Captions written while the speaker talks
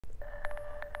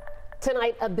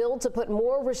Tonight, a bill to put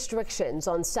more restrictions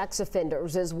on sex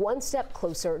offenders is one step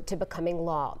closer to becoming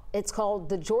law. It's called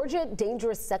the Georgia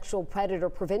Dangerous Sexual Predator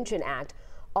Prevention Act,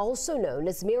 also known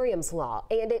as Miriam's Law,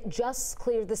 and it just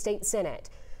cleared the state Senate.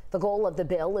 The goal of the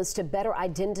bill is to better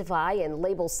identify and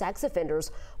label sex offenders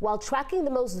while tracking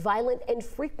the most violent and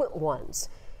frequent ones.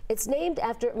 It's named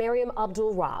after Miriam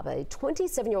Abdul-Rab, a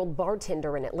 27-year-old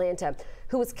bartender in Atlanta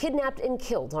who was kidnapped and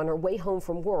killed on her way home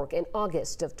from work in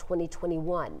August of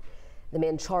 2021. The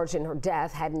man charged in her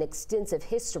death had an extensive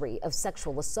history of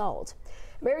sexual assault.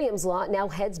 Miriam's Law now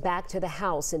heads back to the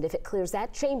House, and if it clears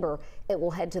that chamber, it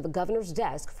will head to the governor's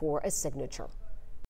desk for a signature.